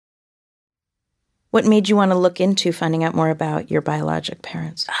What made you want to look into finding out more about your biologic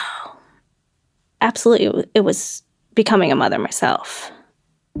parents? Oh, absolutely. It was becoming a mother myself.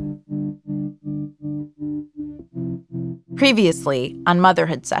 Previously on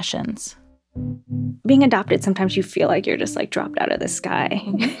Motherhood Sessions. Being adopted, sometimes you feel like you're just like dropped out of the sky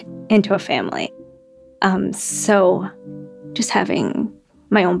into a family. So just having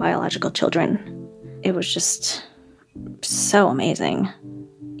my own biological children, it was just so amazing,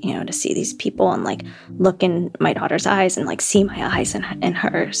 to see these people and like look in my daughter's eyes and like see my eyes in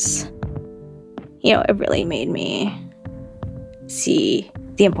hers. It really made me see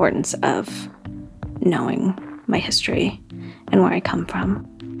the importance of knowing my history and where I come from.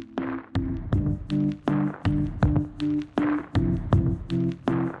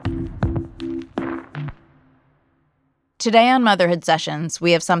 Today on Motherhood Sessions,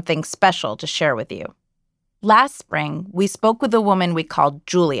 we have something special to share with you. Last spring, we spoke with a woman we called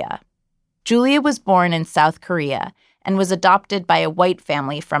Julia. Julia was born in South Korea and was adopted by a white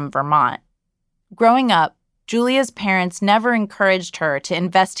family from Vermont. Growing up, Julia's parents never encouraged her to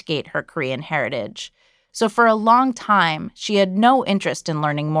investigate her Korean heritage, so for a long time, she had no interest in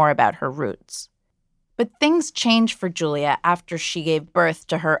learning more about her roots. But things changed for Julia after she gave birth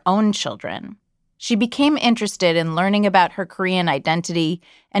to her own children. She became interested in learning about her Korean identity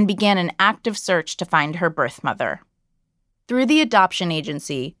and began an active search to find her birth mother. Through the adoption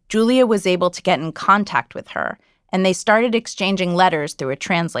agency, Julia was able to get in contact with her, and they started exchanging letters through a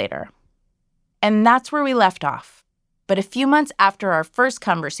translator. And that's where we left off. But a few months after our first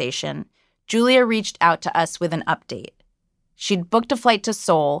conversation, Julia reached out to us with an update. She'd booked a flight to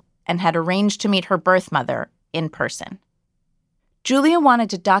Seoul and had arranged to meet her birth mother in person. Julia wanted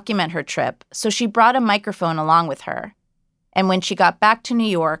to document her trip, so she brought a microphone along with her. And when she got back to New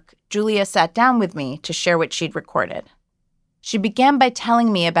York, Julia sat down with me to share what she'd recorded. She began by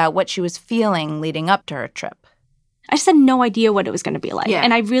telling me about what she was feeling leading up to her trip. I just had no idea what it was going to be like. Yeah.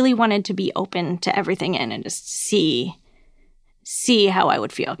 And I really wanted to be open to everything and just see how I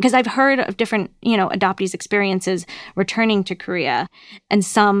would feel. Because I've heard of different, adoptees' experiences returning to Korea, and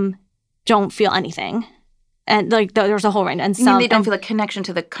some don't feel anything. And like there's a whole range, and some they don't feel a connection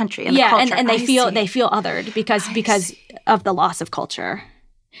to the country and the culture. and they feel othered because of the loss of culture.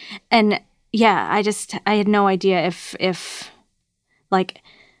 And I had no idea if like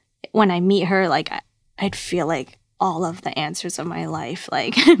when I meet her, like I'd feel like all of the answers of my life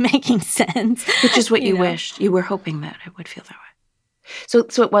like making sense. Which is what you wished. You were hoping that it would feel that way.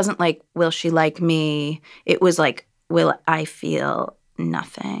 So it wasn't like, will she like me? It was like, will I feel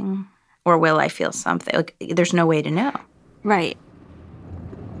nothing? Or will I feel something? Like, there's no way to know. Right.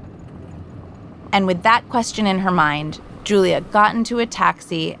 And with that question in her mind, Julia got into a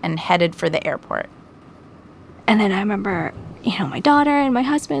taxi and headed for the airport. And then I remember, my daughter and my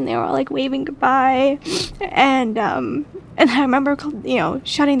husband, they were all like waving goodbye. And I remember,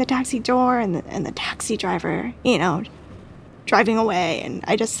 shutting the taxi door and the taxi driver, driving away. And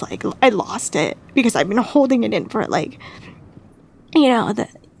I just I lost it because I've been holding it in for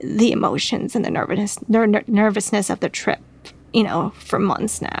the emotions and the nervousness of the trip, for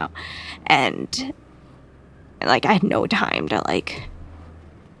months now. And I had no time to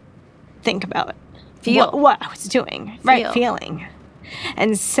think about what I was doing, feeling.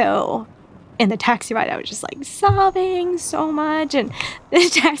 And so in the taxi ride, I was just sobbing so much. And the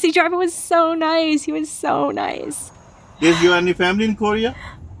taxi driver was so nice. He was so nice. Is you any family in Korea?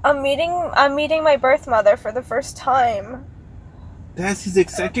 I'm meeting my birth mother for the first time. That is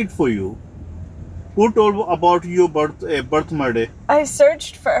excited for you. Who told about your birth mother? I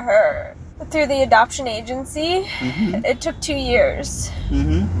searched for her through the adoption agency. Mm-hmm. It took 2 years.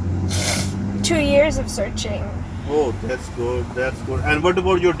 Mm-hmm. 2 years of searching. Oh, that's good. And what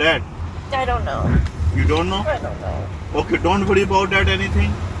about your dad? I don't know. You don't know? I don't know. Okay, don't worry about that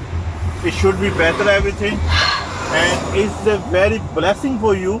anything. It should be better everything. And it's a very blessing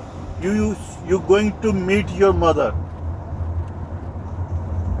for you. You're going to meet your mother.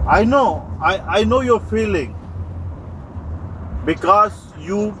 I know your feeling, because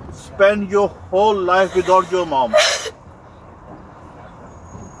you spend your whole life without your mom.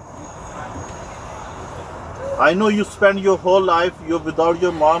 I know you spend your whole life without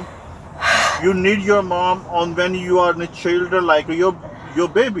your mom. You need your mom on when you are children, like your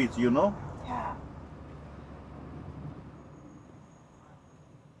babies, Yeah.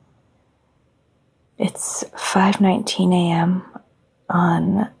 It's 5:19 a.m.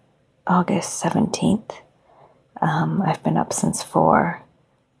 on August 17th. I've been up since 4.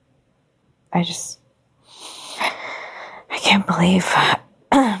 I can't believe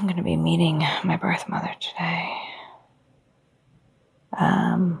I'm going to be meeting my birth mother today.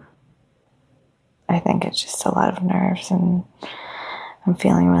 it's just a lot of nerves, and I'm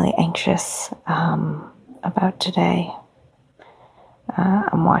feeling really anxious about today.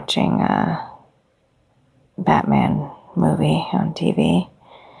 I'm watching a Batman movie on TV.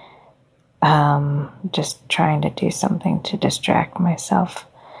 Just trying to do something to distract myself.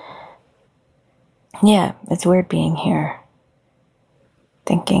 Yeah, it's weird being here,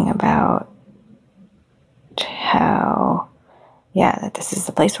 thinking about how, that this is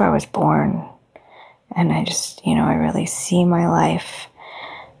the place where I was born. And I just, I really see my life,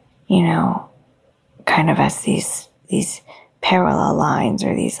 kind of as these parallel lines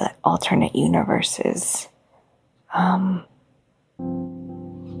or these alternate universes.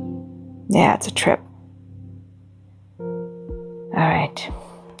 Yeah, it's a trip. All right,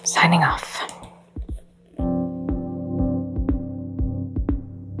 signing off.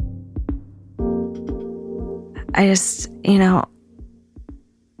 I just,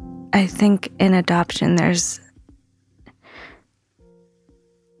 I think in adoption there's,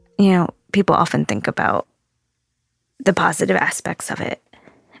 people often think about the positive aspects of it.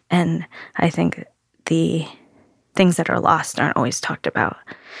 And I think the things that are lost aren't always talked about.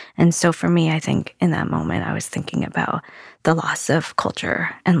 And so for me, I think in that moment, I was thinking about the loss of culture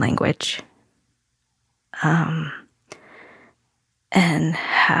and language, and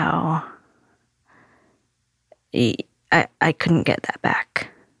how I couldn't get that back,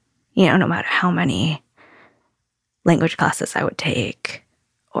 no matter how many language classes I would take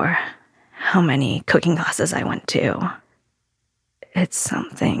or how many cooking classes I went to. It's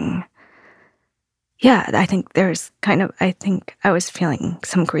something, I think I think I was feeling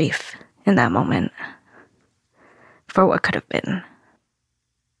some grief in that moment for what could have been.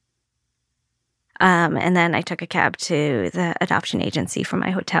 And then I took a cab to the adoption agency from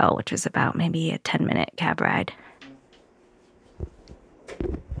my hotel, which was about maybe a 10-minute cab ride.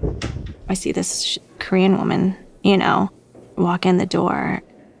 I see this Korean woman, walk in the door.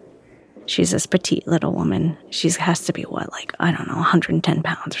 She's this petite little woman. She has to be, 110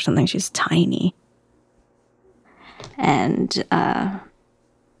 pounds or something. She's tiny. And,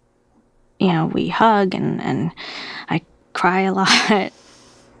 we hug and I cry a lot.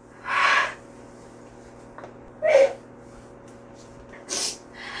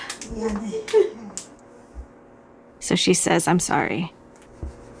 So she says, "I'm sorry."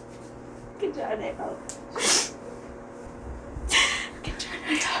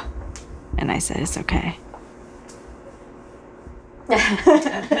 And I said, "It's okay."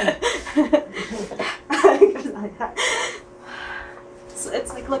 So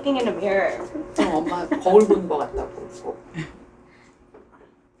it's like looking in a mirror. 엄마 거울 보는 것 같다고.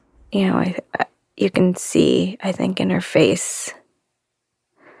 You can see, I think, in her face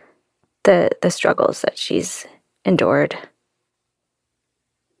the struggles that she's endured.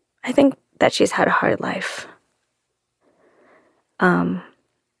 I think that she's had a hard life. And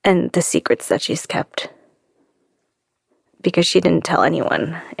the secrets that she's kept. Because she didn't tell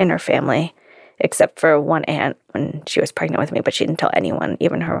anyone in her family, except for one aunt when she was pregnant with me, but she didn't tell anyone,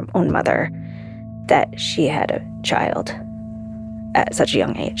 even her own mother, that she had a child at such a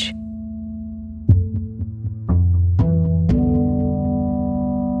young age.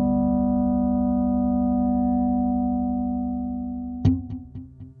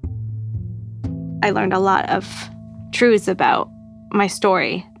 I learned a lot of truths about my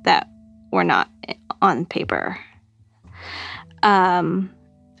story that were not on paper.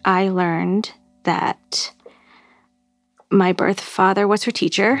 I learned that my birth father was her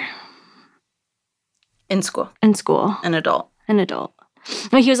teacher. In school? In school. An adult? An adult.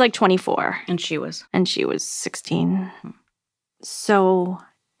 Well, he was 24. And she was? And she was 16. So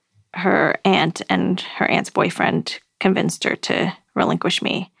her aunt and her aunt's boyfriend convinced her to relinquish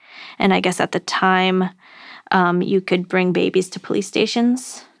me. And I guess at the time, you could bring babies to police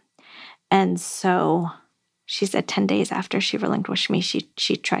stations. And so she said 10 days after she relinquished me,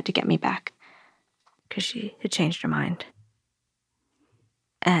 she tried to get me back because she had changed her mind.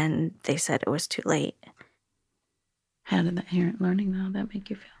 And they said it was too late. How did that learning that make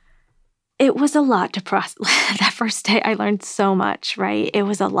you feel? It was a lot to process. That first day, I learned so much, right? It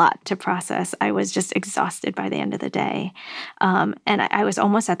was a lot to process. I was just exhausted by the end of the day. And I was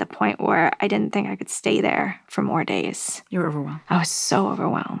almost at the point where I didn't think I could stay there for more days. You were overwhelmed. I was so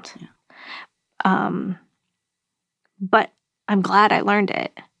overwhelmed. Yeah. But I'm glad I learned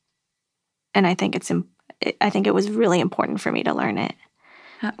it. And I think it was really important for me to learn it.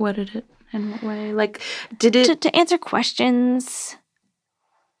 What did it, in what way? Did it? To answer questions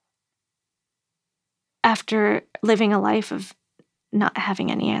after living a life of not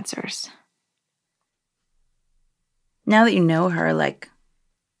having any answers. Now that you know her,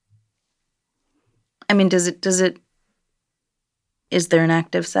 I mean, is there an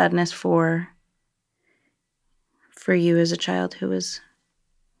active sadness for you as a child who was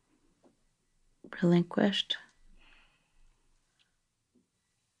relinquished?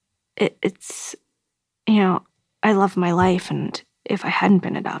 It's, I love my life, and if I hadn't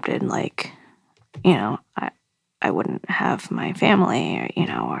been adopted, like, I wouldn't have my family,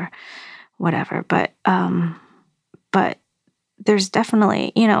 or whatever. But there's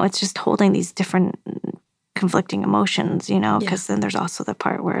definitely, it's just holding these different conflicting emotions, because then there's also the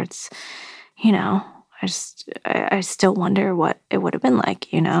part where it's, I still wonder what it would have been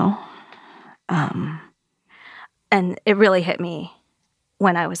like, and it really hit me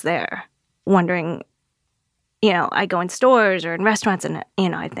when I was there, wondering, I go in stores or in restaurants and,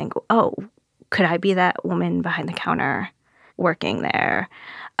 I think, oh, could I be that woman behind the counter working there?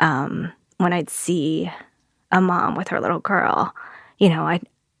 When I'd see a mom with her little girl, I'd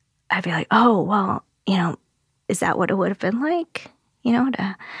be like, oh, well, is that what it would have been like,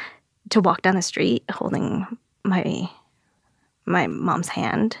 to walk down the street holding my mom's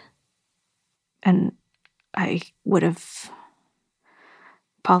hand? And I would have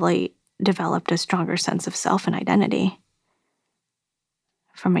probably developed a stronger sense of self and identity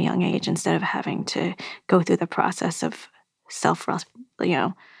from a young age, instead of having to go through the process of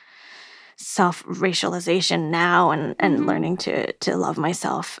self-racialization now and learning to love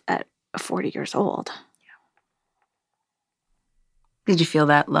myself at 40 years old. Did you feel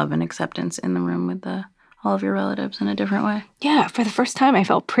that love and acceptance in the room with all of your relatives in a different way? Yeah, for the first time I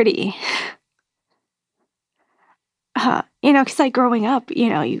felt pretty. Because like growing up,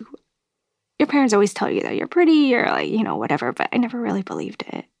 your parents always tell you that you're pretty or like, whatever, but I never really believed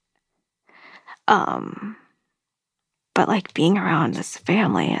it. But like being around this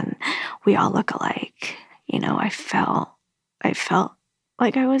family and we all look alike, I felt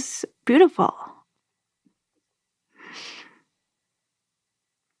like I was beautiful.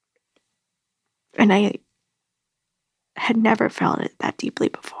 And I had never felt it that deeply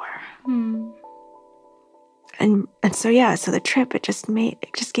before. And so the trip, it just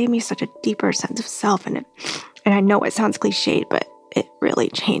gave me such a deeper sense of self, and I know it sounds cliched, but it really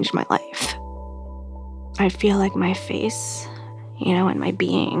changed my life. I feel like my face, and my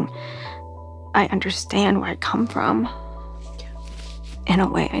being, I understand where I come from in a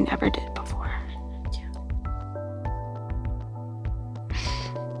way I never did before.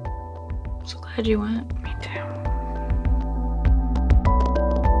 I'm so glad you went. Me too.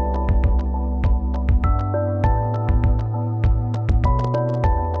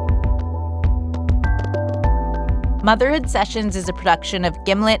 Motherhood Sessions is a production of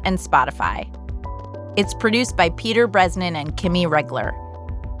Gimlet and Spotify. It's produced by Peter Bresnan and Kimmie Regler.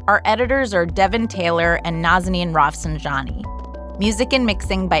 Our editors are Devon Taylor and Nazanin Rafsanjani. Music and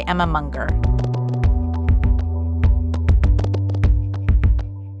mixing by Emma Munger.